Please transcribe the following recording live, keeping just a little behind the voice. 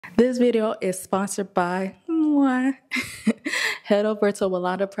This video is sponsored by Head over to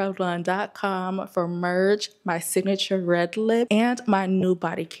WilondaPrevilon.com for Merge, my signature red lip, and my new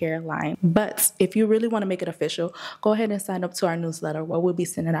body care line. But if you really want to make it official, go ahead and sign up to our newsletter where we'll be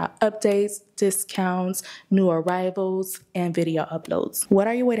sending out updates, discounts, new arrivals, and video uploads. What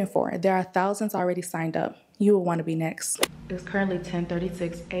are you waiting for? There are thousands already signed up. You will want to be next. It's currently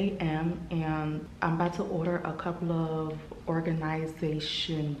 10:36 a.m. and I'm about to order a couple of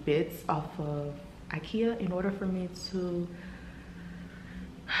organization bits off of IKEA in order for me to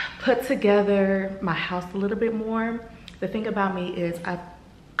put together my house a little bit more. The thing about me is I've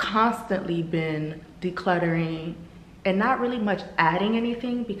constantly been decluttering and not really much adding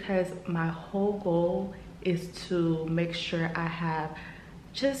anything because my whole goal is to make sure I have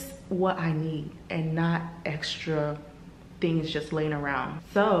just what I need and not extra things just laying around.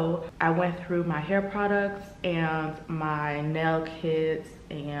 So I went through my hair products and my nail kits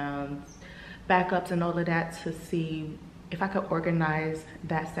and backups and all of that to see if I could organize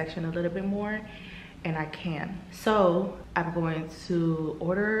that section a little bit more, and I can. So I'm going to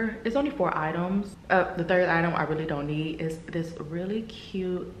order, it's only 4 items. The third item I really don't need is this really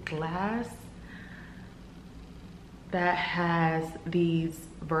cute glass that has these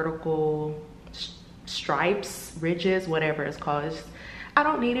vertical stripes, ridges, whatever it's called. I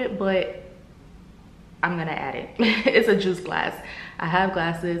don't need it, but I'm gonna add it. It's a juice glass. I have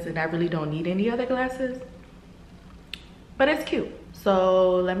glasses and I really don't need any other glasses, but it's cute.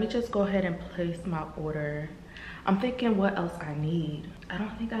 So let me just go ahead and place my order. I'm thinking what else I need. I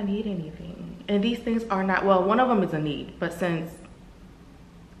don't think I need anything. And these things are not, well, one of them is a need, but since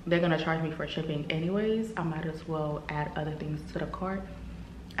they're gonna charge me for shipping anyways, I might as well add other things to the cart.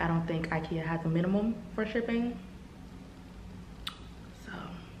 I don't think IKEA has a minimum for shipping.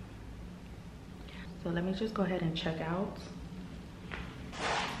 So let me just go ahead and check out.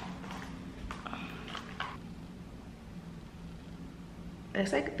 They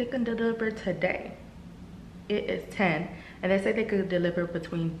say they can deliver today. It is 10, and they say they could deliver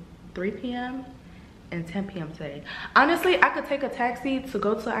between 3 p.m. and 10 p.m. today. Honestly, I could take a taxi to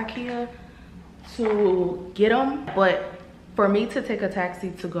go to IKEA to get them, but for me to take a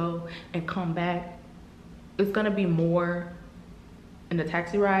taxi to go and come back, it's gonna be more in the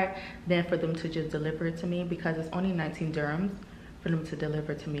taxi ride than for them to just deliver it to me, because it's only 19 dirhams for them to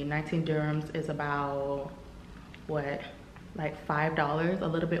deliver to me. 19 dirhams is about, what, like $5, a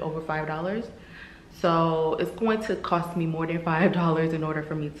little bit over $5. So it's going to cost me more than $5 in order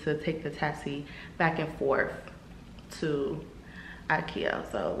for me to take the taxi back and forth to IKEA.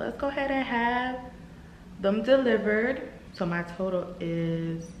 So let's go ahead and have them delivered. So my total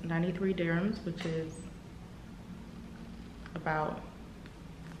is 93 dirhams, which is about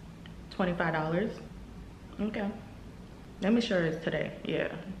 $25. Okay, let me sure it's today. Yeah,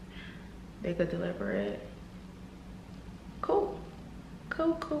 they could deliver it. Cool.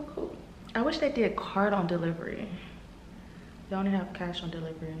 I wish they did card on delivery. They only have cash on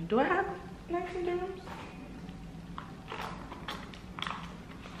delivery. Do I have 19 dirhams?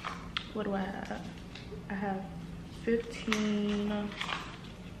 What do I have? I have 15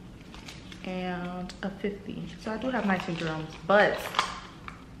 and a 50. So I do have 19 dirhams, but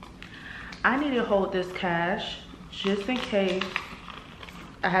I need to hold this cash just in case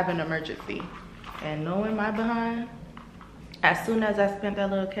I have an emergency. And knowing my behind, as soon as I spend that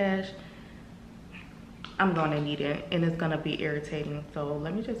little cash, I'm gonna need it and it's gonna be irritating. So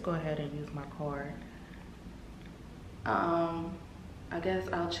let me just go ahead and use my card. I guess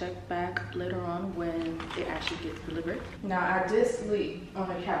I'll check back later on when it actually gets delivered. Now, I did sleep on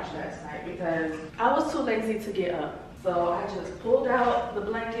the couch last night because I was too lazy to get up. So I just pulled out the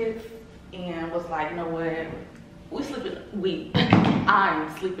blankets and was like, you know what?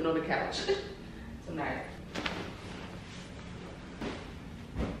 I'm sleeping on the couch tonight.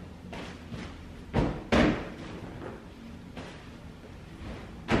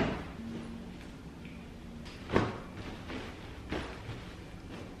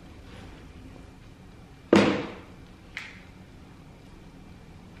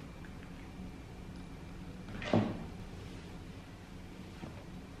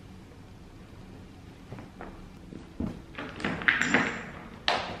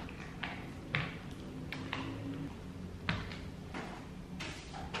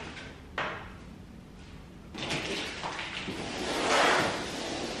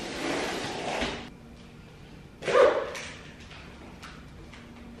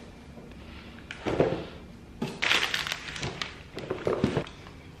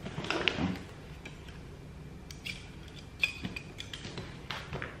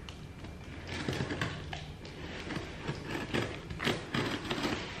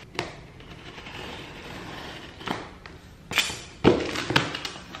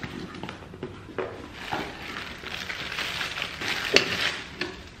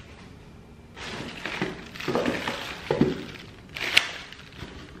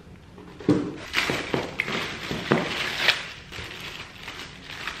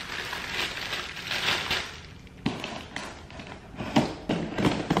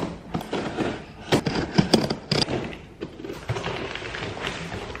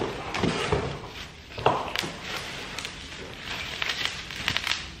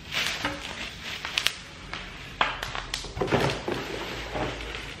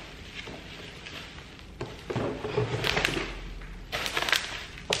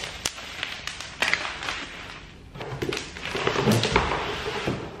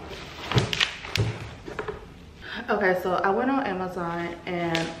 Okay, so I went on Amazon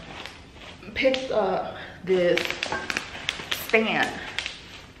and picked up this stand.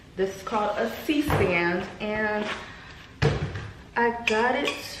 This is called a C-stand, and I got it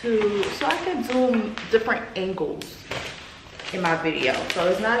so I can zoom different angles in my video. So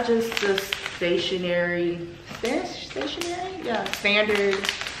it's not just the standard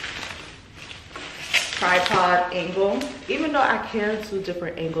tripod angle, even though I can do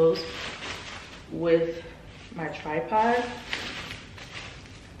different angles with my tripod.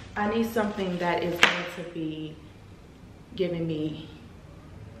 I need something that is going to be giving me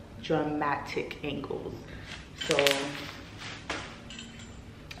dramatic angles. So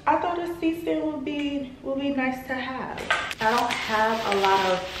I thought a C-stand would be nice to have. I don't have a lot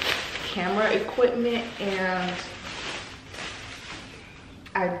of camera equipment, and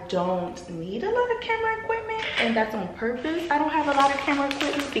I don't need a lot of camera equipment, and that's on purpose. I don't have a lot of camera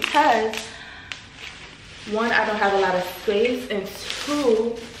equipment because one, I don't have a lot of space, and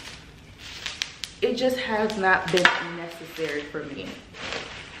two, it just has not been necessary for me.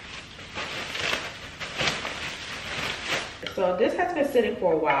 So this has been sitting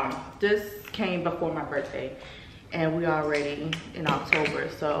for a while. This came before my birthday, and we already in October.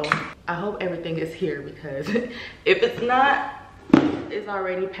 So I hope everything is here, because if it's not, it's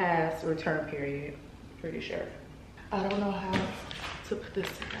already past return period, pretty sure. I don't know how to put this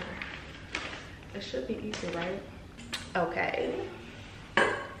together. It should be easy, right? Okay.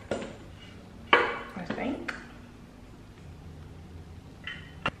 I think.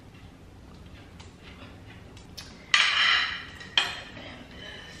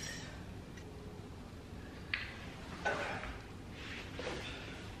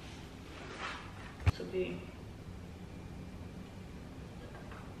 To be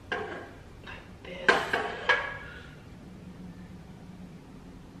like this.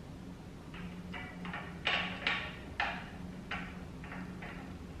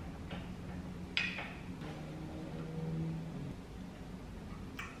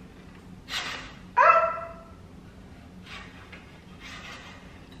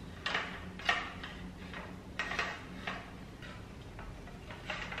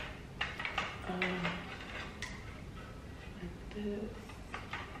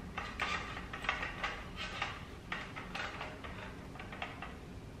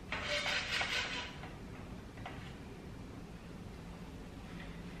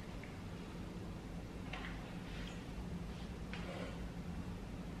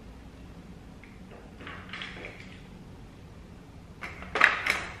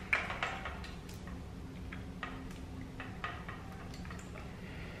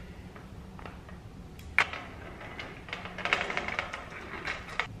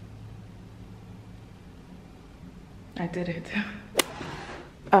 I did it.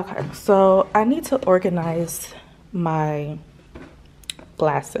 Okay, so I need to organize my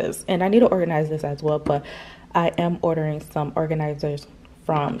glasses, and I need to organize this as well, but I am ordering some organizers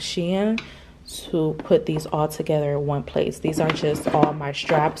from Shein to put these all together in one place. These are just all my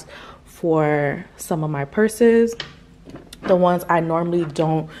straps for some of my purses. The ones I normally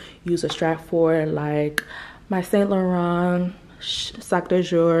don't use a strap for, like my Saint Laurent Sac de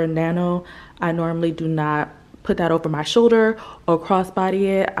Jour Nano, I normally do not put that over my shoulder or crossbody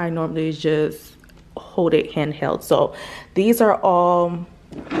it. I normally just hold it handheld. So these are all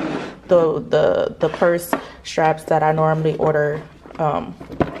the purse straps that I normally order wear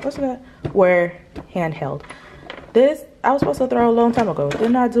handheld. This I was supposed to throw a long time ago.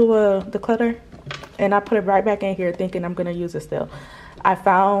 Didn't I do the clutter? And I put it right back in here thinking I'm gonna use it still. I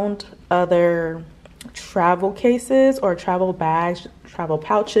found other travel cases or travel bags, travel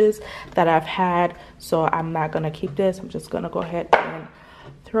pouches that I've had, so I'm not gonna keep this. I'm just gonna go ahead and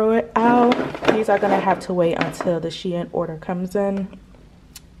throw it out. These are gonna have to wait until the Shein order comes in.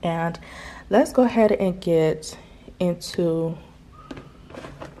 And let's go ahead and get into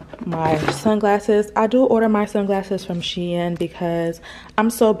my sunglasses. I do order my sunglasses from Shein because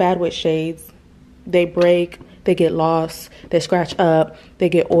I'm so bad with shades. They break, they get lost, they scratch up, they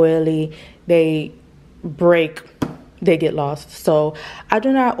get oily, they break, they get lost. So I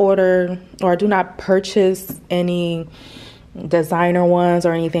do not order, or I do not purchase any designer ones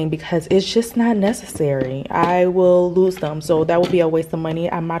or anything because it's just not necessary. I will lose them, so that would be a waste of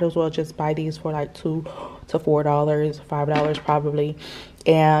money. I might as well just buy these for like $2 to $4, $5 probably,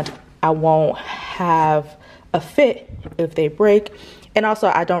 and I won't have a fit if they break. And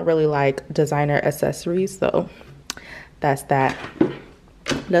also I don't really like designer accessories, so that's that.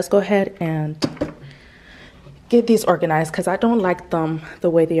 Let's go ahead and get these organized because I don't like them the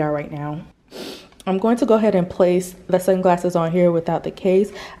way they are right now. I'm going to go ahead and place the sunglasses on here without the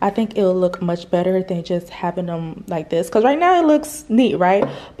case. I think it'll look much better than just having them like this, because right now it looks neat, right?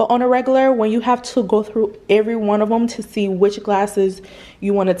 But on a regular, when you have to go through every one of them to see which glasses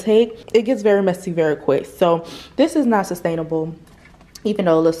you want to take, it gets very messy very quick. So this is not sustainable, even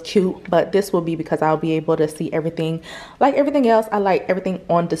though it looks cute, but this will be because I'll be able to see everything. Like everything else, I like everything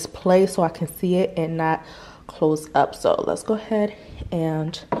on display so I can see it and not close up. So let's go ahead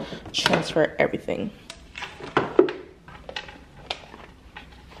and transfer everything.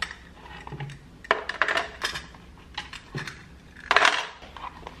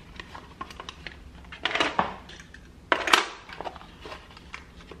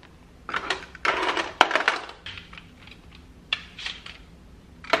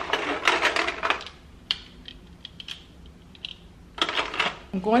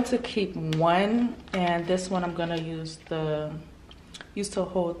 I'm going to keep one, and this one I'm gonna use to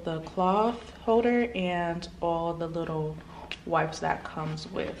hold the cloth holder and all the little wipes that comes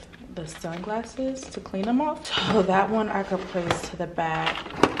with the sunglasses to clean them off. So that one I could place to the back.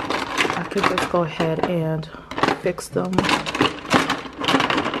 I could just go ahead and fix them.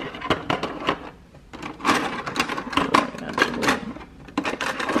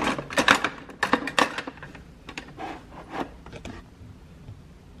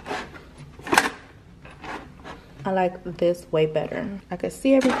 I like this way better. I could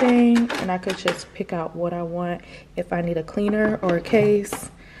see everything and I could just pick out what I want. If I need a cleaner or a case,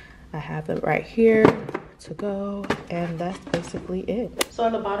 I have it right here to go, and that's basically it. So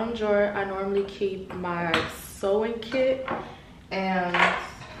in the bottom drawer, I normally keep my sewing kit, and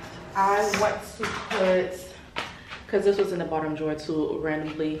I want to put, because this was in the bottom drawer too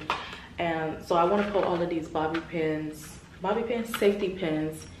randomly, and so I want to put all of these bobby pins, safety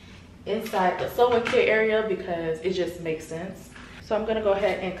pins inside the sewing kit area because it just makes sense. So I'm gonna go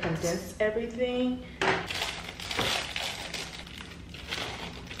ahead and condense everything.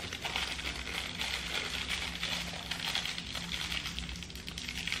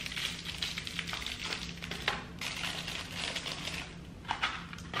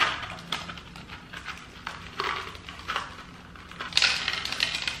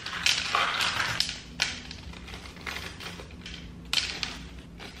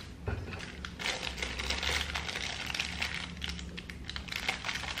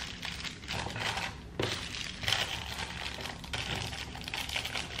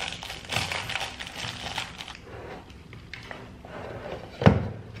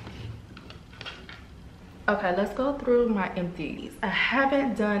 Okay, let's go through my empties. I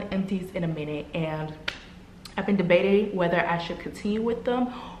haven't done empties in a minute, and I've been debating whether I should continue with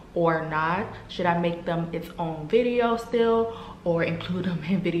them or not. Should I make them its own video still, or include them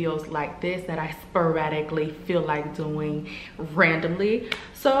in videos like this that I sporadically feel like doing randomly?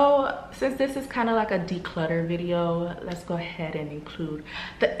 So since this is kind of like a declutter video, let's go ahead and include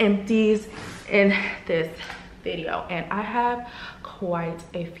the empties in this video, and I have quite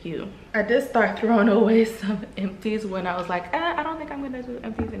a few. I did start throwing away some empties when I was like, I don't think I'm gonna do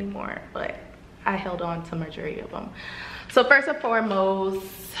empties anymore, but I held on to majority of them. So first and foremost,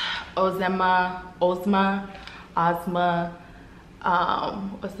 Ozma, what's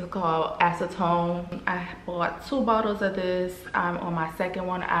it called, acetone. I bought 2 bottles of this. I'm on my second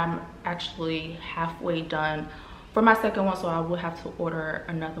one. I'm actually halfway done for my second one, so I will have to order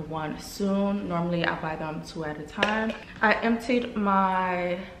another one soon. Normally I buy them 2 at a time. I emptied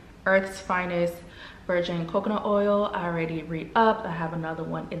my Earth's Finest virgin coconut oil. I already re-upped. I have another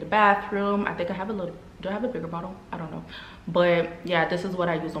one in the bathroom. I think I have a little, do I have a bigger bottle? I don't know, but yeah, this is what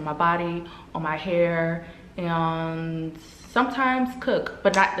I use on my body, on my hair, and sometimes cook,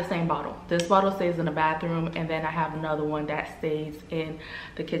 but not the same bottle. This bottle stays in the bathroom, and then I have another one that stays in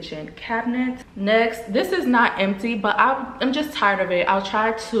the kitchen cabinet. Next, this is not empty, but I'm just tired of it. I'll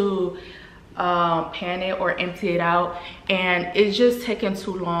try to pan it or empty it out, and it's just taking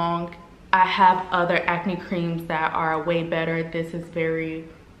too long. I have other acne creams that are way better. This is very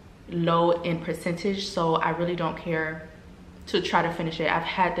low in percentage, so I really don't care to try to finish it. I've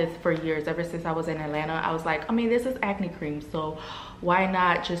had this for years. Ever since I was in Atlanta, I was like, I mean, this is acne cream, so why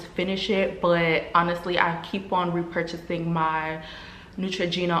not just finish it? But honestly, I keep on repurchasing my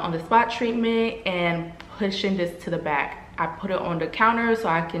Neutrogena on the spot treatment and pushing this to the back. I put it on the counter so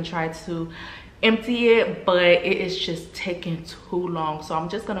I can try to empty it, but it is just taking too long, so I'm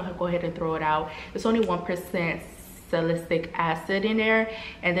just gonna go ahead and throw it out. It's only 1% salicylic acid in there,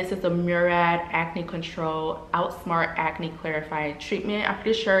 and this is a Murad Acne Control Outsmart Acne Clarifying Treatment. I'm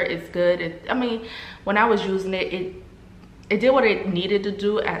pretty sure it's good. I mean, when I was using it, it did what it needed to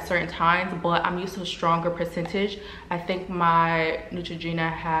do at certain times, but I'm used to a stronger percentage. I think my Neutrogena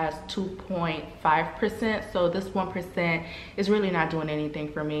has 2.5%, so this 1% is really not doing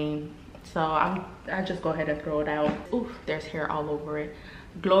anything for me. So I just go ahead and throw it out. Ooh, there's hair all over it.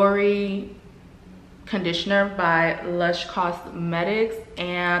 Glory conditioner by Lush Cosmetics,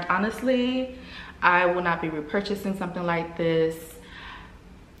 and honestly, I will not be repurchasing something like this.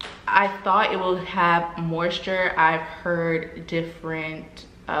 I thought it would have moisture. I've heard different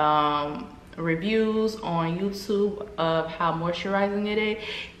reviews on YouTube of how moisturizing it is.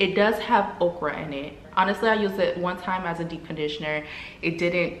 It does have okra in it. Honestly, I used it one time as a deep conditioner. It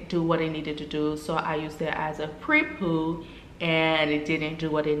didn't do what it needed to do, so I used it as a pre-poo and it didn't do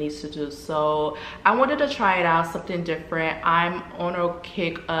what it needs to do. So I wanted to try it out, something different. I'm on a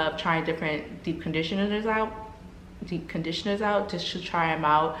kick of trying different deep conditioners out just to try them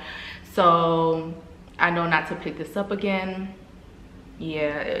out. So I know not to pick this up again.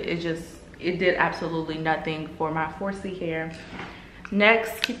 Yeah, it did absolutely nothing for my 4C hair.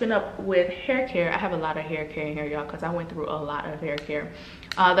 Next, keeping up with hair care. I have a lot of hair care in here, y'all, because I went through a lot of hair care.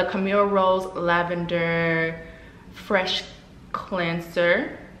 The Camille Rose Lavender Fresh Cleanse,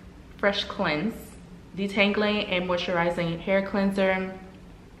 detangling and moisturizing hair cleanser.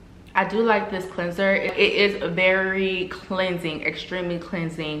 I do like this cleanser. It is very cleansing, extremely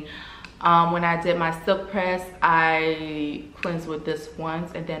cleansing. When I did my silk press, I cleansed with this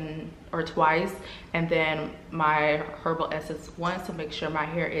once or twice, and then my herbal essence once to make sure my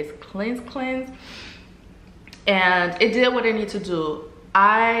hair is cleansed. And it did what it needed to do.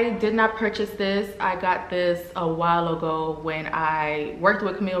 I did not purchase this. I got this a while ago when I worked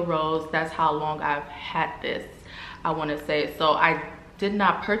with Camille Rose. That's how long I've had this, I want to say. So I did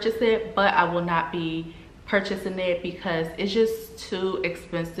not purchase it, but I will not be purchasing it because it's just too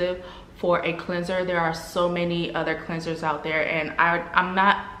expensive for a cleanser. There are so many other cleansers out there, and I'm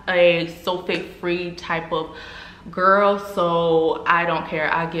not a sulfate free type of girl, so I don't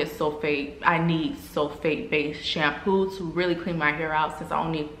care. I get sulfate. I need sulfate based shampoo to really clean my hair out, since I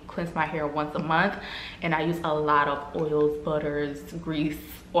only cleanse my hair once a month, and I use a lot of oils, butters, grease,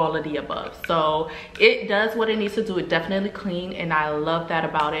 all of the above. So it does what it needs to do. It definitely clean, and I love that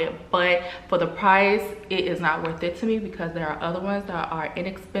about it. But for the price, it is not worth it to me, because there are other ones that are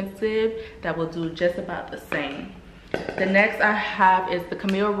inexpensive that will do just about the same. The next I have is the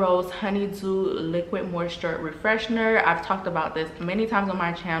Camille Rose Honeydew Liquid Moisture Refreshener. I've talked about this many times on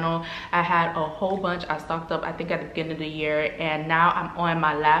my channel. I had a whole bunch. I stocked up, I think, at the beginning of the year, and now I'm on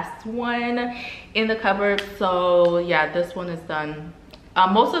my last one in the cupboard. So yeah, this one is done.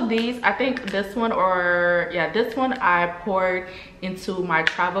 Most of these, I think this one I poured into my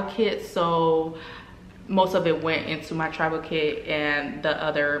travel kit, so most of it went into my travel kit and the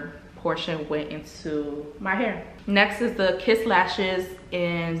other portion went into my hair. Next is the Kiss Lashes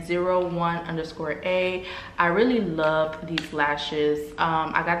in 01_A. I really love these lashes.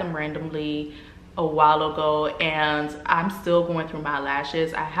 I got them randomly a while ago, and I'm still going through my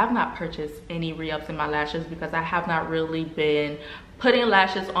lashes. I have not purchased any re-ups in my lashes because I have not really been putting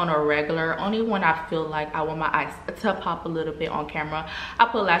lashes on a regular. Only when I feel like I want my eyes to pop a little bit on camera, I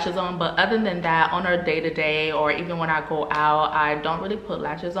put lashes on. But other than that, on a day-to-day or even when I go out, I don't really put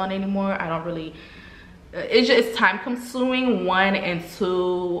lashes on anymore. I don't really, it's time consuming, one, and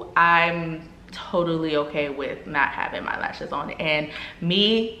two, I'm totally okay with not having my lashes on. And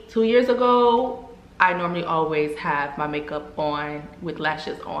me 2 years ago, I normally always have my makeup on with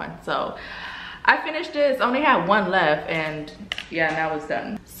lashes on. So I finished this, only had one left, and yeah, now it's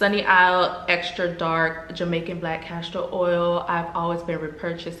done. Sunny Isle Extra Dark Jamaican Black Castor Oil. I've always been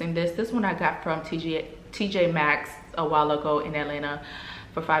repurchasing this. This one I got from TJ Maxx a while ago in Atlanta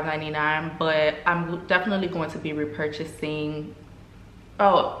for $5.99, but I'm definitely going to be repurchasing.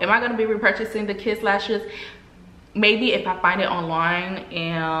 Oh, am I going to be repurchasing the Kiss Lashes? Maybe if I find it online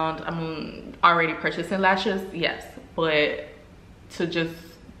and I'm already purchasing lashes, yes. But to just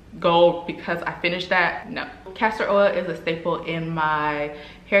go because I finished that, no. Castor oil is a staple in my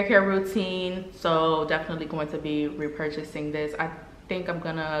hair care routine, so definitely going to be repurchasing this. I think I'm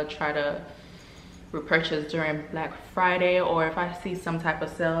gonna try to repurchase during Black Friday, or if I see some type of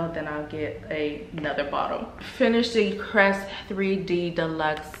sale, then I'll get another bottle. Finished the Crest 3D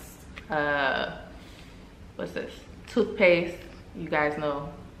Deluxe what's this, toothpaste. You guys know,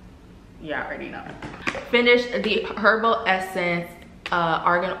 you already know. Finished the Herbal Essence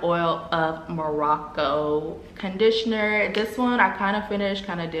Argan Oil of Morocco conditioner. This one I kind of finished,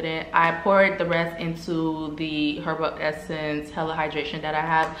 kind of didn't. I poured the rest into the Herbal Essence Hella Hydration that I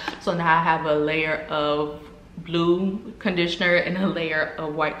have, so now I have a layer of blue conditioner and a layer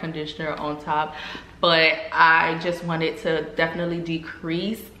of white conditioner on top, but I just wanted to definitely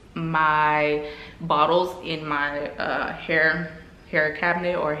decrease my bottles in my hair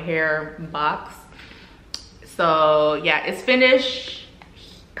cabinet or hair box. So yeah, it's finished,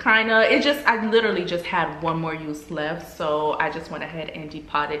 kind of. I literally just had one more use left, so I just went ahead and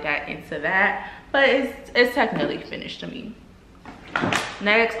depotted that into that, but it's technically finished to me.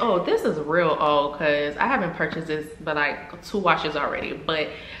 Next, oh, this is real old because I haven't purchased this but like 2 washes already, but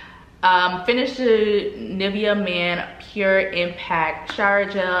finished the Nivea Men Pure Impact shower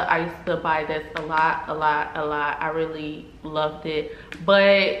gel. I used to buy this a lot. I really loved it,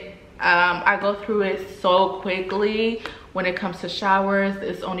 but I go through it so quickly. When it comes to showers,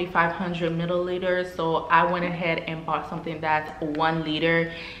 it's only 500 milliliters, so I went ahead and bought something that's 1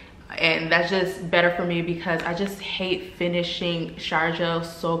 liter, and that's just better for me because I just hate finishing shower gel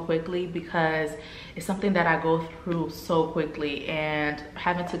so quickly because it's something that I go through so quickly, and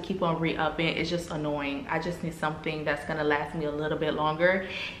having to keep on re-upping is just annoying. I just need something that's gonna last me a little bit longer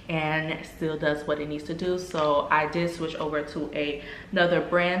and still does what it needs to do. So I did switch over to another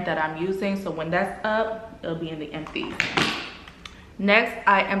brand that I'm using, so when that's up, it'll be in the empties. Next,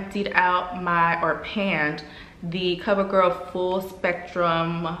 I emptied out panned the CoverGirl Full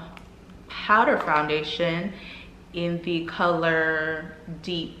Spectrum Powder Foundation in the color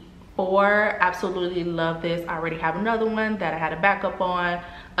Deep 4. Absolutely love this. I already have another one that I had a backup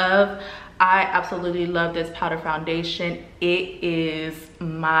of. I absolutely love this powder foundation. It is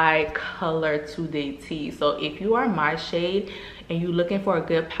my color to the T. So if you are my shade and you're looking for a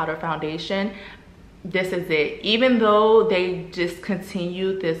good powder foundation, this is it. Even though they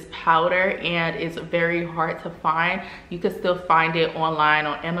discontinued this powder and it's very hard to find, you can still find it online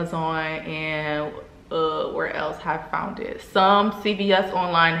on Amazon and where else have I found it? Some CVS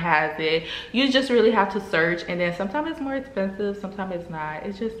online has it. You just really have to search, and then sometimes it's more expensive, sometimes it's not.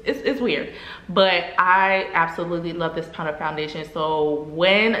 It's weird, but I absolutely love this powder foundation. So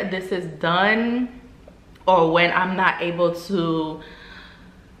when this is done, or when I'm not able to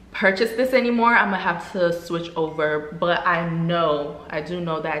purchase this anymore, I'm gonna have to switch over. But I do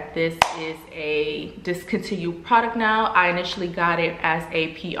know that this is a discontinued product now. I initially got it as a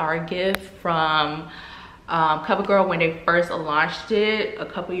PR gift from CoverGirl when they first launched it a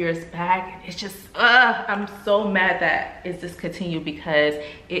couple years back. It's just I'm so mad that it's discontinued because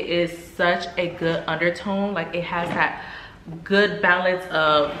it is such a good undertone. Like, it has that good balance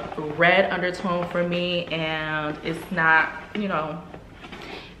of red undertone for me, and it's not, you know,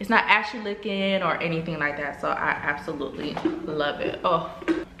 it's not ashy looking or anything like that. So I absolutely love it. Oh,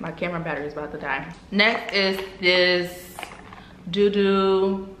 my camera battery is about to die. Next is this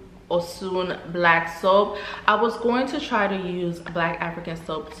Dudu Osun black soap. I was going to try to use black African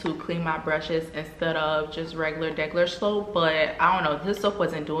soap to clean my brushes instead of just regular soap, but I don't know, this soap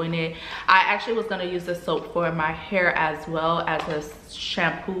wasn't doing it. I actually was going to use this soap for my hair as well as a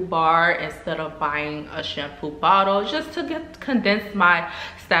shampoo bar instead of buying a shampoo bottle, just to condense my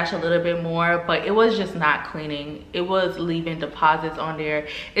stash a little bit more, but it was just not cleaning. It was leaving deposits on there.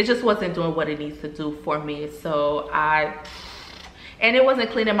 It just wasn't doing what it needs to do for me. So and it wasn't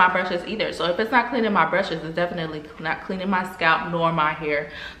cleaning my brushes either. So if it's not cleaning my brushes, it's definitely not cleaning my scalp nor my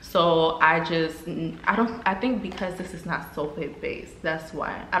hair. So I think because this is not sulfate based, that's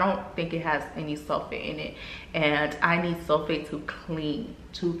why. I don't think it has any sulfate in it, and I need sulfate to clean.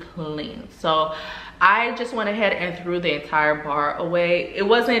 So I just went ahead and threw the entire bar away. It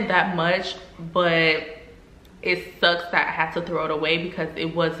wasn't that much, but it sucks that I had to throw it away because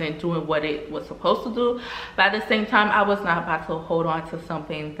it wasn't doing what it was supposed to do. But at the same time, I was not about to hold on to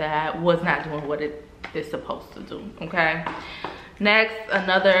something that was not doing what it is supposed to do, okay? Next,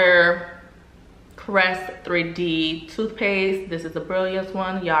 another Crest 3D toothpaste. This is the Brilliance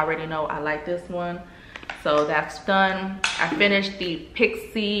one. Y'all already know I like this one. So that's done. I finished the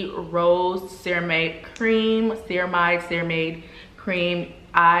Pixie Rose Ceramide Cream.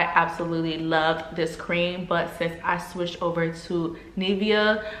 I absolutely love this cream, but since I switched over to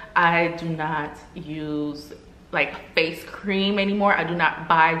Nivea, I do not use like face cream anymore. I do not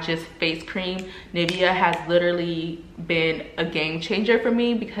buy just face cream. Nivea has literally been a game changer for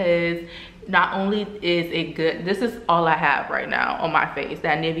me because not only is it good, this is all I have right now on my face,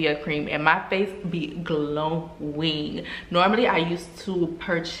 that Nivea cream, and my face be glowing. Normally I used to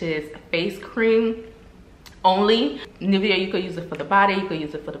purchase face cream only. Nivea, you could use it for the body, you could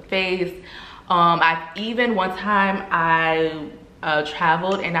use it for the face. I've even one time I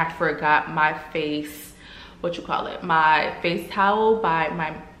traveled and I forgot my face, my face towel by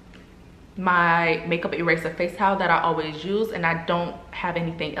my my makeup eraser face towel that I always use, and I don't have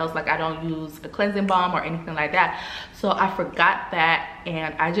anything else. Like I don't use a cleansing balm or anything like that, so I forgot that,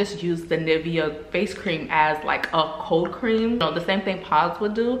 and I just used the Nivea face cream as like a cold cream, you know, the same thing Pause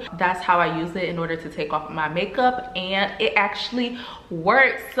would do. That's how I use it in order to take off my makeup, and it actually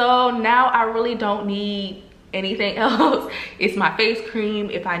works. So now I really don't need anything else. It's my face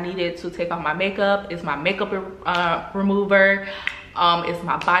cream if I needed to take off my makeup. It's my makeup remover. It's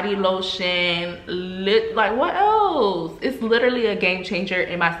my body lotion. Like what else? It's literally a game changer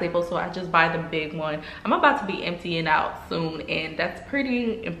in my staples, so I just buy the big one. I'm about to be emptying out soon, and that's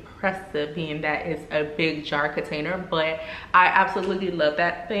pretty impressive being that it's a big jar container, but I absolutely love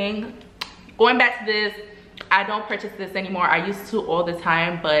that thing. Going back to this, I don't purchase this anymore. I used to all the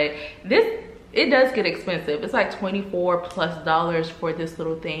time, but it does get expensive. It's like $24+ for this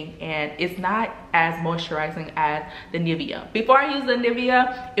little thing, and it's not as moisturizing as the Nivea. Before I used the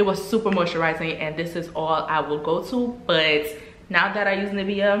Nivea, it was super moisturizing, and this is all I will go to. But now that I use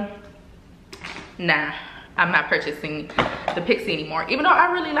Nivea, nah, I'm not purchasing the Pixie anymore, even though I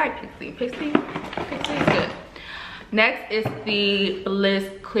really like Pixie. Pixie is good. Next is the Bliss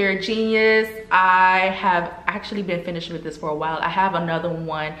Clear Genius. I have actually been finished with this for a while. I have another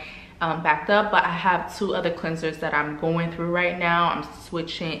one backed up, but I have 2 other cleansers that I'm going through right now. I'm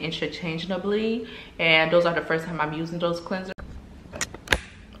switching interchangeably, and those are the first time I'm using those cleansers.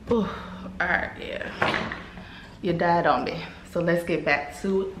 Ooh, all right, yeah, you died on me. So let's get back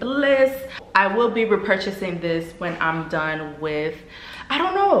to Bliss. I will be repurchasing this when I'm done with, I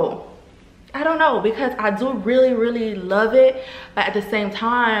don't know, because I do really love it, but at the same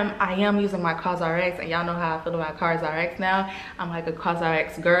time I am using my COSRX, and y'all know how I feel about COSRX now. I'm like a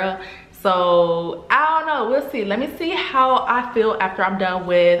COSRX girl, so I don't know, we'll see. Let me see how I feel after I'm done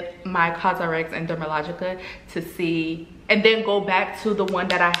with my COSRX and Dermalogica, to see, and then go back to the one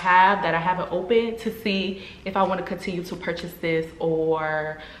that I haven't opened, to see if I want to continue to purchase this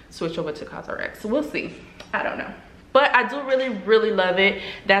or switch over to COSRX. So we'll see. I don't know. But I do really love it.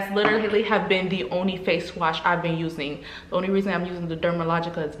 That's literally have been the only face wash I've been using. The only reason I'm using the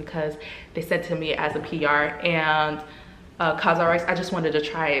Dermalogica is because they sent to me as a PR, and COSRX, I just wanted to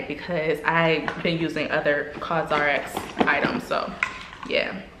try it because I've been using other COSRX items. So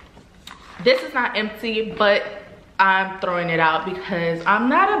yeah, this is not empty, but I'm throwing it out because I'm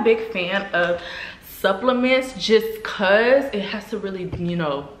not a big fan of supplements, just cause it has to really, you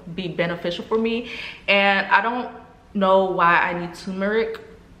know, be beneficial for me, and I don't know why I need turmeric,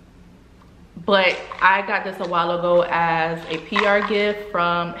 but I got this a while ago as a PR gift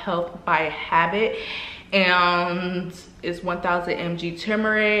from Health by Habit, and it's 1000 mg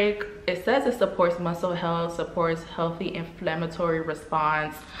turmeric. It says it supports muscle health, supports healthy inflammatory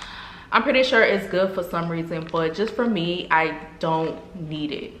response. I'm pretty sure it's good for some reason, but just for me, I don't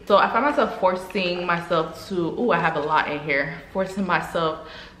need it. So I find myself forcing myself to, ooh, I have a lot in here, forcing myself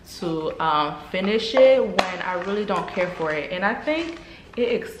to finish it when I really don't care for it. And I think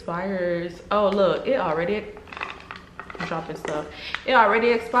it expires, oh look, it already, I'm dropping stuff. It already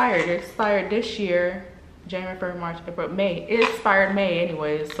expired. It expired this year, January, February, March, April, May. It expired May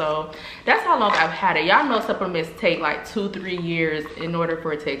anyways, so that's how long I've had it. Y'all know supplements take like 2-3 years in order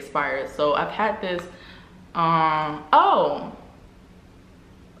for it to expire. So I've had this, oh,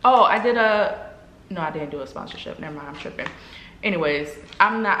 I did a, no, I didn't do a sponsorship, never mind, I'm tripping. Anyways,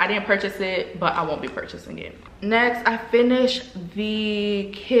 I didn't purchase it, but I won't be purchasing it. Next, I finished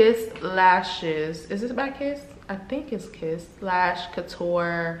the Kiss lashes. Is this by Kiss? I think it's Kiss Lash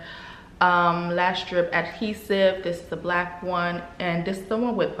Couture lash strip adhesive. This is the black one, and this is the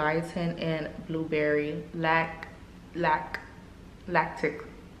one with biotin and blueberry latex.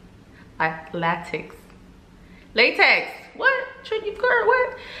 What? You girl,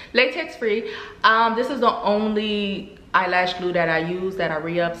 what? Latex free. This is the only eyelash glue that I use that I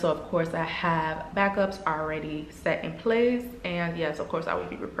re-up, so of course I have backups already set in place, and yes, of course I will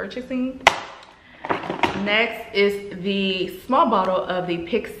be repurchasing. Next is the small bottle of the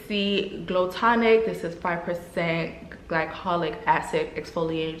Pixie Glow Tonic. This is 5% glycolic acid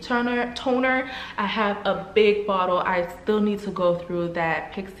exfoliating toner. I have a big bottle. I still need to go through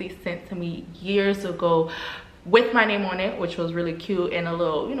that Pixie sent to me years ago with my name on it, which was really cute, and a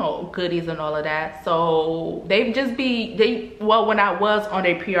little, you know, goodies and all of that. So well, when I was on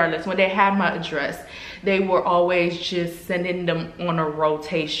a PR list, when they had my address, they were always just sending them on a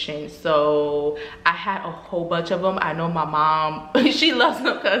rotation. So I had a whole bunch of them. I know my mom, she loves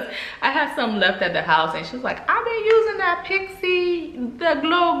them because I have some left at the house, and she's like, I've been using that Pixie the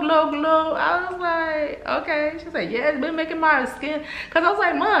glow. I was like, okay. She said, yeah, it's been making my skin. Cause I was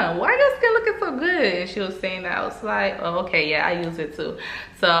like, Mom, why your skin looking so good? And she was saying that. I was like, oh, okay, yeah, I use it too.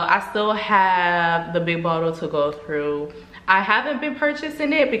 So I still have the big bottle to go through. I haven't been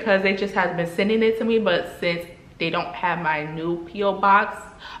purchasing it because they just have been sending it to me, but since they don't have my new P.O. box.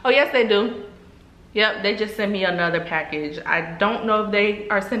 Oh yes, they do. Yep, they just sent me another package. I don't know if they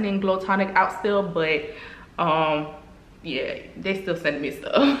are sending Glow Tonic out still, but yeah, they still send me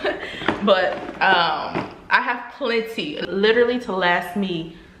stuff. But I have plenty, literally to last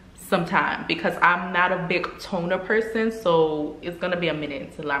me some time, because I'm not a big toner person, so it's gonna be a minute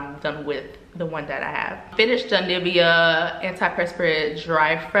until I'm done with the one that I have. Finished the Nivea Antiperspirant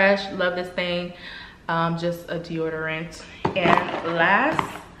Dry Fresh. Love this thing. Just a deodorant. And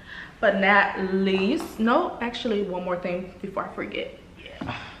last but not least, no, actually one more thing before I forget.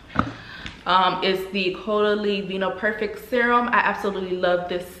 Yeah. It's the Caudalie Vino Perfect Serum. I absolutely love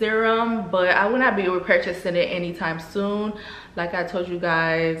this serum, but I will not be repurchasing it anytime soon. Like I told you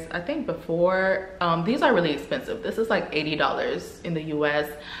guys, I think before, these are really expensive. This is like $80 in the US.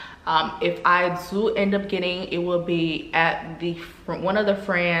 If I do end up getting, it will be at the one of the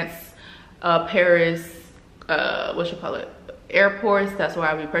France, Paris, airports. That's where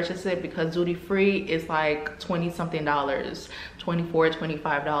I would purchase it, because duty free is like 20 something dollars, $24,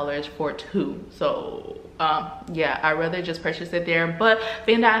 $25 for two. So yeah, I'd rather just purchase it there. But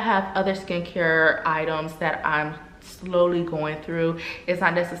being that I have other skincare items that I'm slowly going through, it's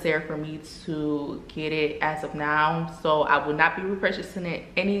not necessary for me to get it as of now, so I will not be repurchasing it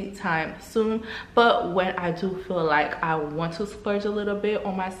anytime soon. But when I do feel like I want to splurge a little bit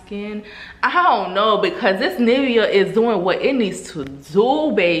on my skin, I don't know, because this Nivea is doing what it needs to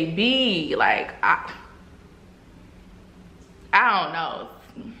do, baby. Like I don't know.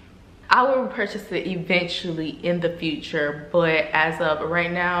 I will purchase it eventually in the future, but as of right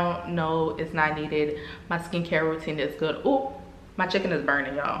now, no, it's not needed. My skincare routine is good. Oh, my chicken is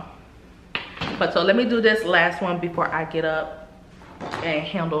burning, y'all. But so let me do this last one before I get up and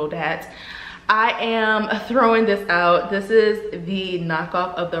handle that. I am throwing this out. This is the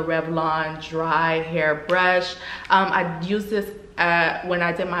knockoff of the Previlon dry hair brush. I used this when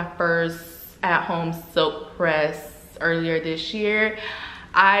I did my first at-home silk press earlier this year.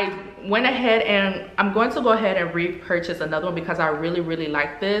 I went ahead and I'm going to go ahead and repurchase another one because I really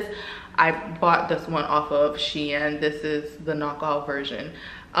like this. I bought this one off of Shein. This is the knockoff version.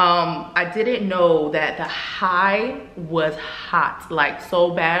 I didn't know that the high was hot, like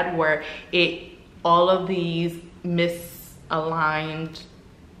so bad, where all of these misaligned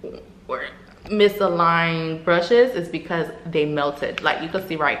brushes is because they melted. Like you can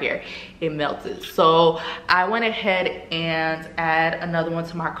see right here, it melted. So I went ahead and add another one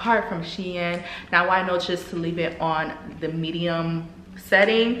to my cart from Shein. Now I know just to leave it on the medium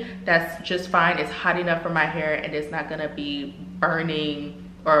setting. That's just fine. It's hot enough for my hair, and it's not gonna be burning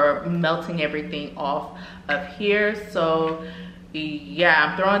or melting everything off of here. So yeah,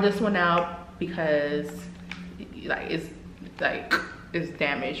 I'm throwing this one out because it's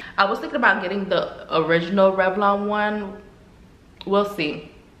damaged. I was thinking about getting the original Previlon one. We'll see.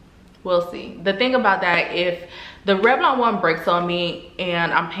 The thing about that, if the Previlon one breaks on me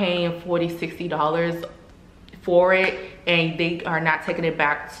and I'm paying $40, $60 for it, and they are not taking it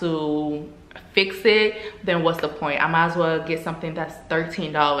back to fix it, then what's the point? I might as well get something that's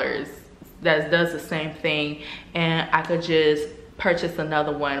 $13 that does the same thing, and I could just purchase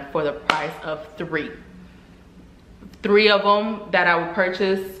another one for the price of three of them that I would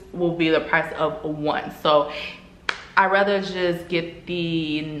purchase will be the price of one. So I'd rather just get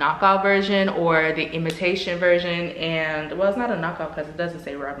the knockoff version or the imitation version. And well, it's not a knockoff because it doesn't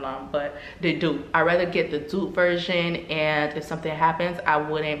say Previlon, but they do. I'd rather get the dupe version, and if something happens, I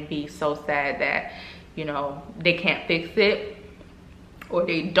wouldn't be so sad that, you know, they can't fix it or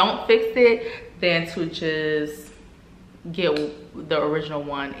they don't fix it, than to just get the original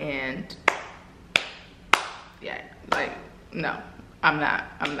one. And yeah, like, no, I'm not.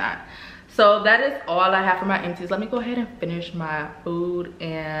 So that is all I have for my empties. Let me go ahead and finish my food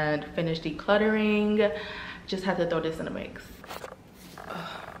and finish decluttering. Just have to throw this in the mix.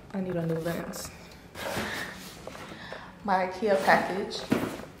 I need a new lens. My IKEA package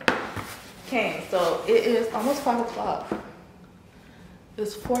came. So it is almost 5 o'clock.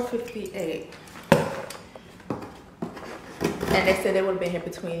 It's 4:58. And they said they would have been here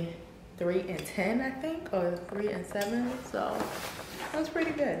between 3 and 10, I think, or 3 and 7. So that's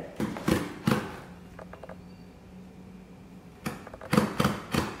pretty good.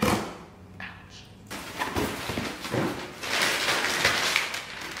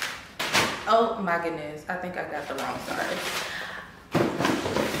 Oh my goodness, I think I got the wrong size.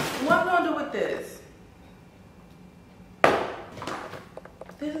 What I'm gonna do with this?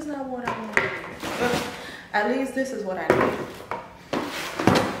 This is not what I want to do. But at least this is what I need.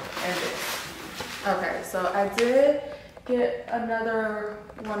 And this. Okay, so I did get another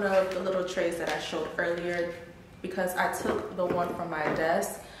one of the little trays that I showed earlier because I took the one from my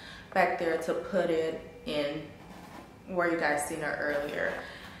desk back there to put it in where you guys seen it earlier.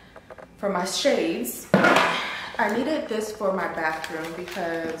 For my shades, I needed this for my bathroom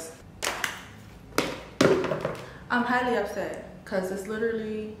because I'm highly upset because it's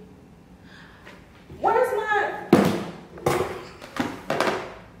literally, where's my,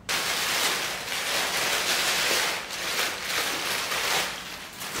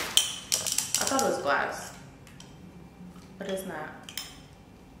 I thought it was glass, but it's not.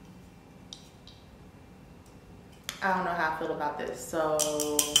 I don't know how I feel about this. So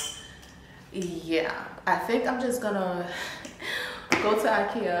yeah, I think I'm just gonna go to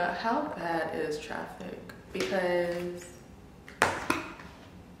IKEA. How bad is traffic? Because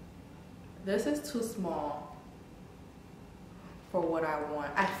this is too small for what I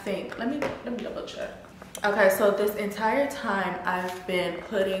want. I think, let me double check. Okay, so this entire time I've been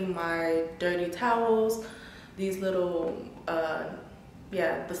putting my dirty towels, these little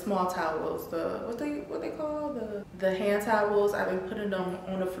yeah, the small towels, the what they call the hand towels, I've been putting them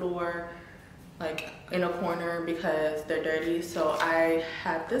on the floor, like in a corner because they're dirty. So I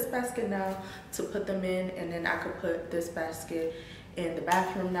have this basket now to put them in, and then I could put this basket in the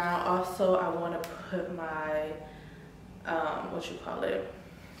bathroom now. Also, I want to put my what you call it,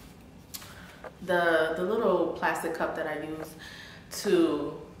 the little plastic cup that I use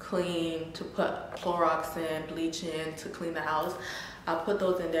to clean, to put Clorox in, bleach in, to clean the house. I'll put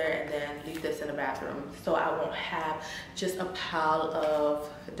those in there and then leave this in the bathroom so I won't have just a pile of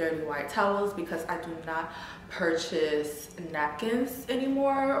dirty white towels, because I do not purchase napkins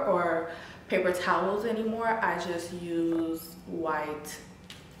anymore or paper towels anymore. I just use white,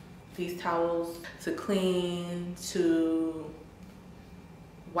 these towels, to clean, to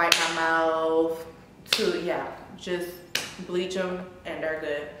wipe my mouth, to, yeah, just bleach them and they're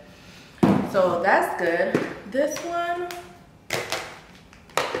good. So that's good. This one,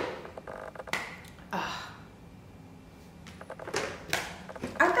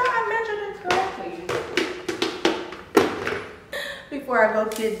 I thought I measured it correctly. Before I go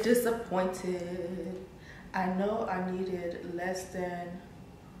get disappointed. I know I needed less than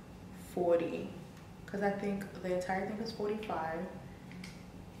 40, because I think the entire thing is 45,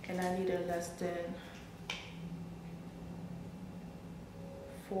 and I needed less than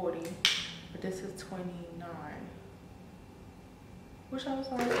 40, but this is 29. Which I was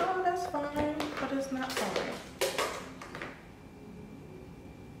like, oh, that's fine, but it's not fine.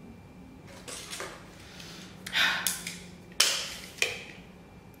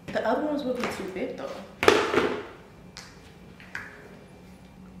 The other ones would be too big though.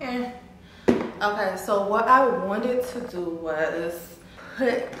 Okay, so what I wanted to do was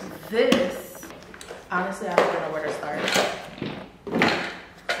put this. Honestly, I don't know where to start.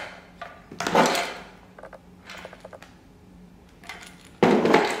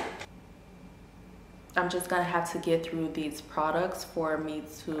 I'm just gonna have to get through these products for me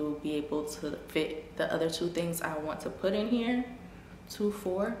to be able to fit the other two things I want to put in here.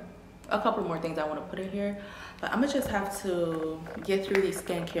 A couple more things I want to put in here, but I'm gonna just have to get through these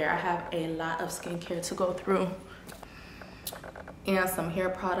skincare. I have a lot of skincare to go through and some hair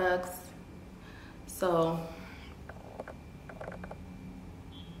products. So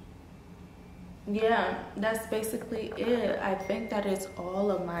yeah, that's basically it. I think that is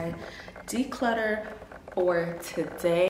all of my declutter for today.